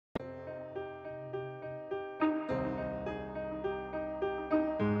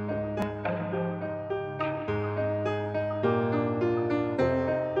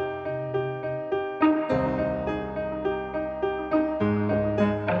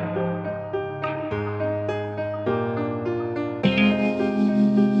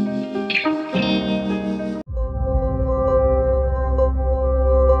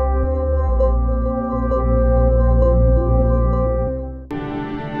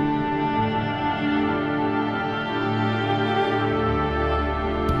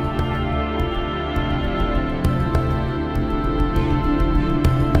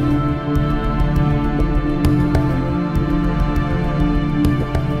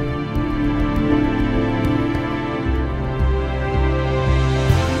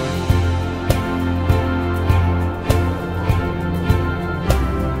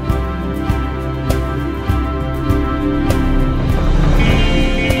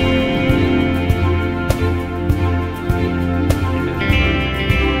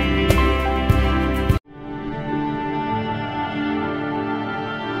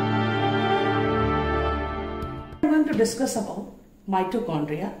discuss about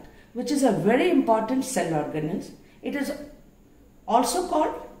mitochondria, which is a very important cell organism. It is also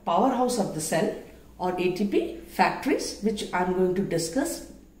called powerhouse of the cell or ATP factories, which I am going to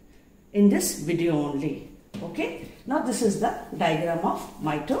discuss in this video only. Okay. Now this is the diagram of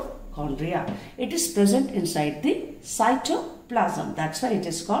mitochondria. It is present inside the cytoplasm. That's why it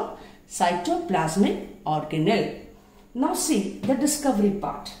is called cytoplasmic organelle. Now see the discovery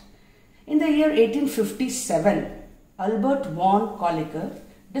part. In the year 1857, Albert von Kolliker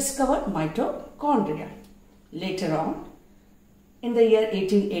discovered mitochondria. Later on, in the year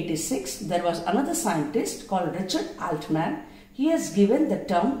 1886, there was another scientist called Richard Altman. He has given the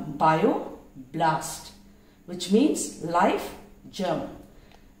term bioblast, which means life germ.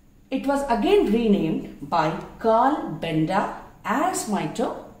 It was again renamed by Carl Benda as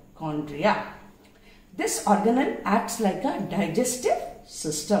mitochondria. This organelle acts like a digestive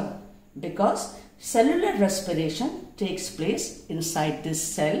system because cellular respiration takes place inside this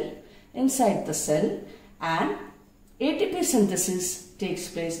cell, inside the cell, and ATP synthesis takes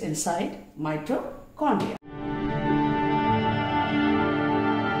place inside mitochondria.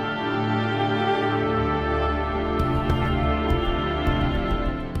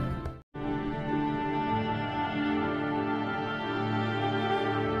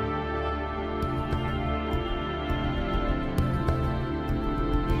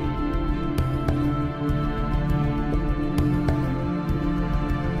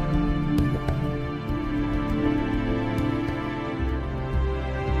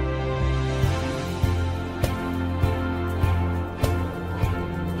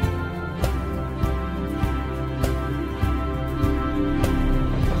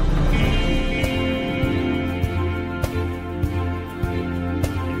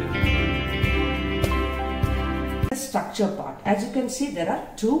 Structure part. As you can see, there are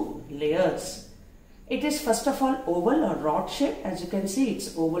two layers. It is first of all oval or rod shape. As you can see,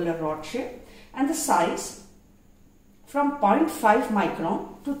 it's oval or rod shape, and the size from 0.5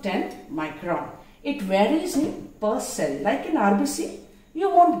 micron to 10 micron. It varies in per cell. Like in RBC, you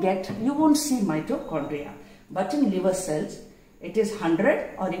won't see mitochondria, but in liver cells, it is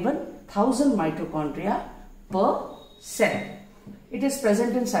 100 or even 1000 mitochondria per cell. It is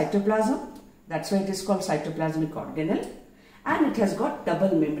present in cytoplasm. That's why it is called cytoplasmic organelle, and it has got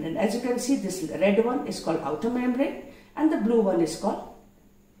double membrane. As you can see, this red one is called outer membrane and the blue one is called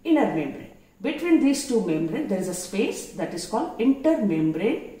inner membrane. Between these two membranes, there is a space that is called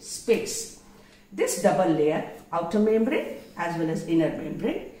intermembrane space. This double layer, outer membrane as well as inner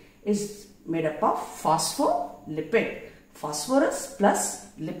membrane, is made up of phospholipid, phosphorus plus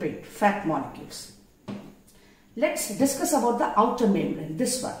lipid, fat molecules. Let's discuss about the outer membrane,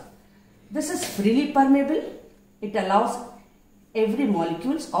 this one. This is freely permeable. It allows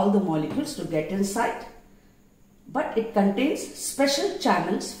all the molecules to get inside, but it contains special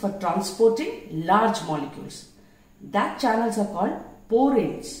channels for transporting large molecules. That channels are called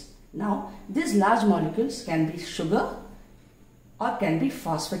porins. Now, these large molecules can be sugar or can be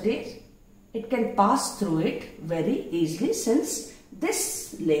phosphatase. It can pass through it very easily since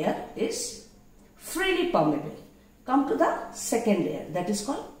this layer is freely permeable. Come to the second layer, that is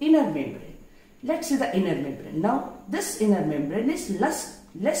called inner membrane. Let's see the inner membrane. Now, this inner membrane is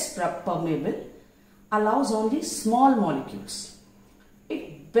less permeable, allows only small molecules.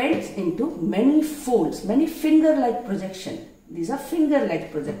 It bends into many folds, many finger-like projection. These are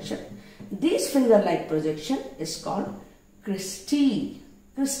finger-like projection. These finger-like projection is called cristae.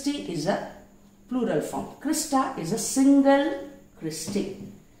 Cristae is a plural form. Crista is a single cristae.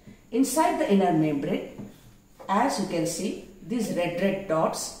 Inside the inner membrane, as you can see, these red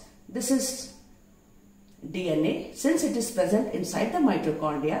dots, this is DNA. Since it is present inside the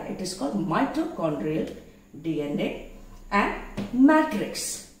mitochondria, it is called mitochondrial DNA. And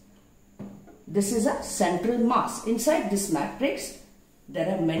matrix. This is a central mass. Inside this matrix,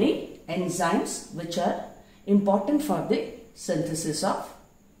 there are many enzymes which are important for the synthesis of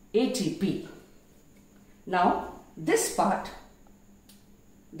ATP. Now, this part,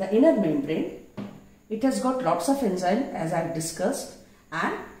 the inner membrane, it has got lots of enzymes as I have discussed,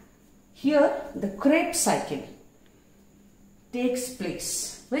 and here the Krebs cycle takes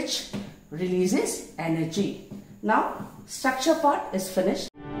place which releases energy. Now, structure part is finished.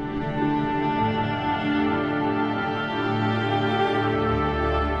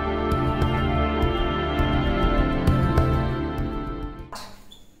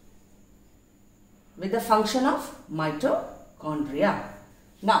 With the function of mitochondria.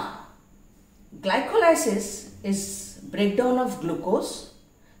 Now, glycolysis is breakdown of glucose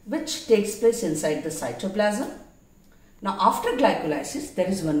which takes place inside the cytoplasm. Now, after glycolysis, there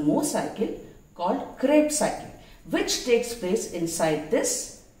is one more cycle called Krebs cycle. which takes place inside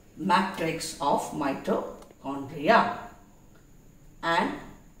this matrix of mitochondria. And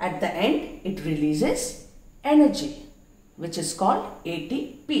at the end, it releases energy, which is called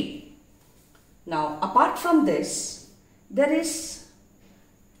ATP. Now, apart from this, there is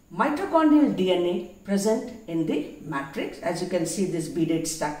mitochondrial DNA present in the matrix. As you can see, this beaded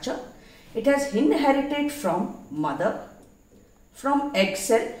structure. It has inherited from mother, from egg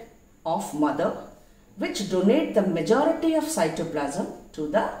cell of mother, which donate the majority of cytoplasm to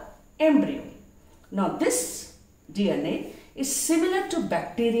the embryo. Now, this DNA is similar to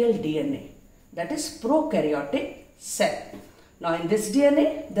bacterial DNA, that is prokaryotic cell. Now, in this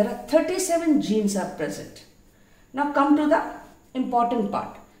DNA, there are 37 genes are present. Now, come to the important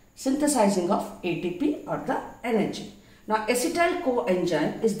part, synthesizing of ATP or the energy. Now, acetyl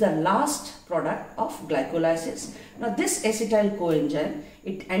coenzyme is the last product of glycolysis. Now, this acetyl coenzyme,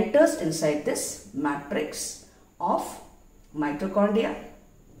 it enters inside this matrix of mitochondria.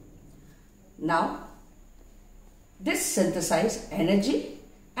 Now, this synthesizes energy,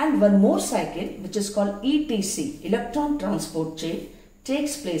 and one more cycle, which is called ETC, electron transport chain,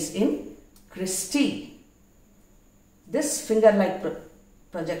 takes place in cristae. This finger-like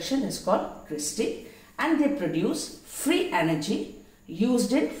projection is called cristae, and they produce free energy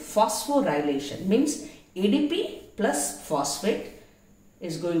used in phosphorylation. Means ADP plus phosphate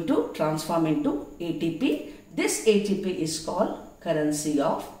is going to transform into ATP. This ATP is called currency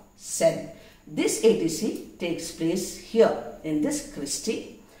of cell. This ATC takes place here in this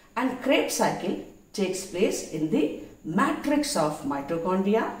cristae, and Krebs cycle takes place in the matrix of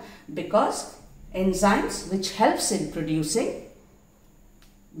mitochondria, because enzymes which helps in producing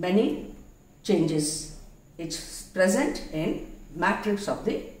many changes, it's present in matrix of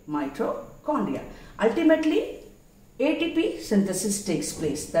the mitochondria. Ultimately, ATP synthesis takes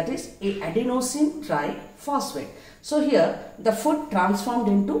place, that is adenosine triphosphate. So here the food transformed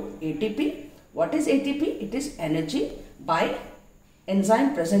into ATP. What is ATP? It is energy by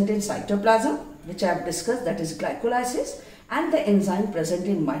enzyme present in cytoplasm, which I have discussed, that is glycolysis, and the enzyme present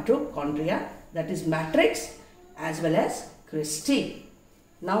in mitochondria, that is matrix as well as cristae.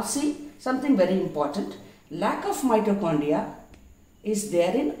 Now see something very important. Lack of mitochondria is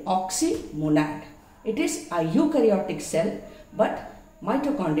there in oxymonad. It is a eukaryotic cell, but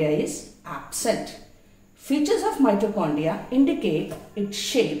mitochondria is absent. Features of mitochondria indicate its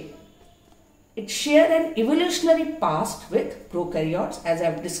shape. It share an evolutionary past with prokaryotes, as I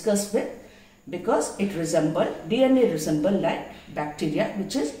have discussed with, because it DNA resemble like bacteria,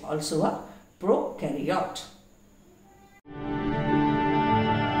 which is also a prokaryote.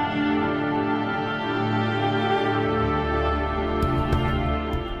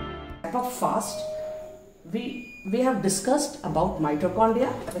 Wrap up fast. We have discussed about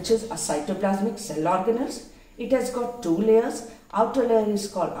mitochondria, which is a cytoplasmic cell organelles. It has got two layers. Outer layer is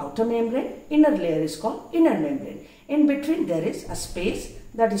called outer membrane, inner layer is called inner membrane. In between there is a space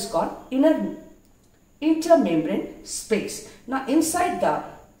that is called intermembrane space. Now inside the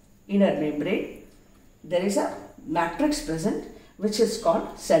inner membrane there is a matrix present, which is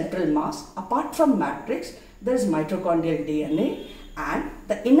called central mass. Apart from matrix, there is mitochondrial DNA, and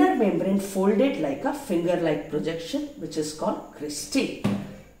the inner membrane folded like a finger-like projection, which is called cristae.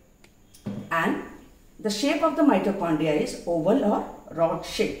 And the shape of the mitochondria is oval or rod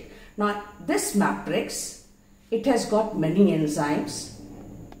shape. Now this matrix, it has got many enzymes,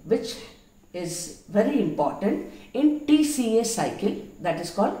 which is very important in TCA cycle, that is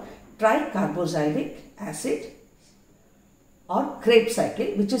called tricarboxylic acid or Krebs cycle,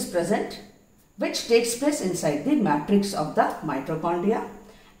 which is present, which takes place inside the matrix of the mitochondria.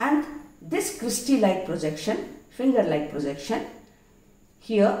 And this cristae-like projection, finger-like projection,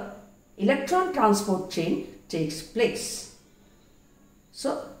 here electron transport chain takes place.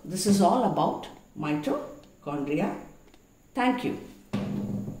 So this is all about mitochondria. Thank you.